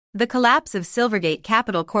The collapse of Silvergate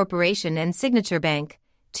Capital Corporation and Signature Bank,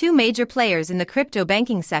 two major players in the crypto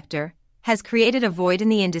banking sector, has created a void in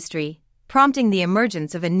the industry, prompting the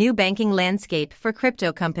emergence of a new banking landscape for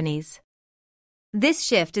crypto companies. This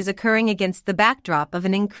shift is occurring against the backdrop of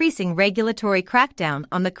an increasing regulatory crackdown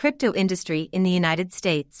on the crypto industry in the United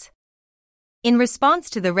States. In response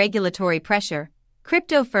to the regulatory pressure,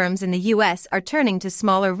 crypto firms in the U.S. are turning to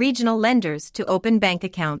smaller regional lenders to open bank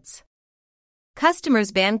accounts.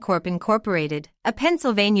 Customers Bancorp Incorporated, a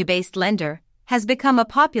Pennsylvania-based lender, has become a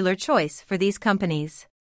popular choice for these companies.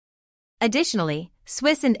 Additionally,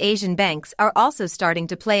 Swiss and Asian banks are also starting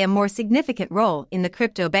to play a more significant role in the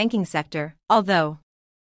crypto banking sector, although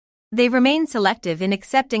they remain selective in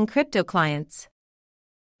accepting crypto clients.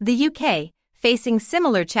 The UK, facing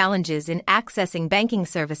similar challenges in accessing banking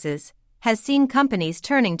services, has seen companies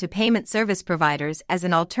turning to payment service providers as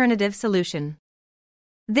an alternative solution.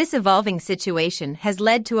 This evolving situation has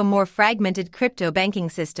led to a more fragmented crypto banking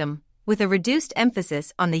system, with a reduced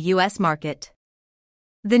emphasis on the U.S. market.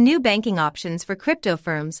 The new banking options for crypto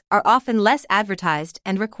firms are often less advertised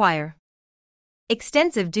and require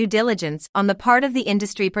extensive due diligence on the part of the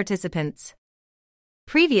industry participants.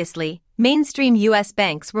 Previously, mainstream U.S.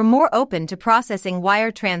 banks were more open to processing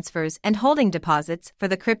wire transfers and holding deposits for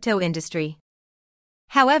the crypto industry.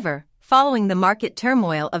 However, following the market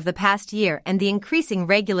turmoil of the past year and the increasing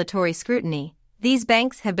regulatory scrutiny, these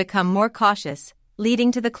banks have become more cautious,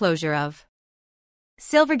 leading to the closure of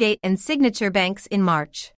Silvergate and Signature banks in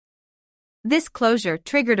March. This closure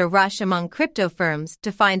triggered a rush among crypto firms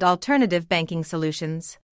to find alternative banking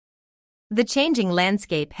solutions. The changing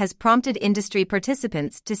landscape has prompted industry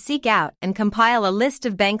participants to seek out and compile a list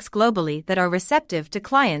of banks globally that are receptive to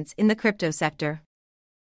clients in the crypto sector.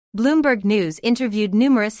 Bloomberg News interviewed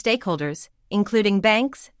numerous stakeholders, including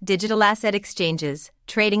banks, digital asset exchanges,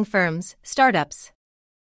 trading firms, startups,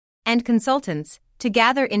 and consultants, to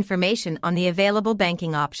gather information on the available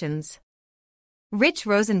banking options. Rich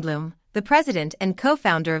Rosenblum, the president and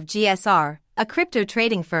co-founder of GSR, a crypto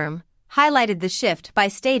trading firm, highlighted the shift by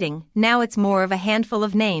stating, "Now it's more of a handful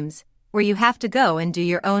of names, where you have to go and do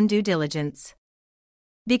your own due diligence,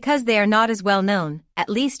 because they are not as well known, at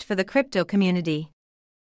least for the crypto community."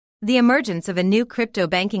 The emergence of a new crypto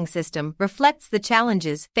banking system reflects the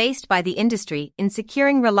challenges faced by the industry in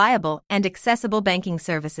securing reliable and accessible banking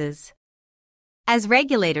services. As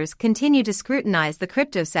regulators continue to scrutinize the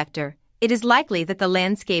crypto sector, it is likely that the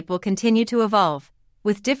landscape will continue to evolve,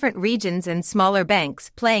 with different regions and smaller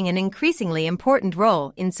banks playing an increasingly important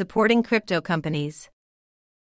role in supporting crypto companies.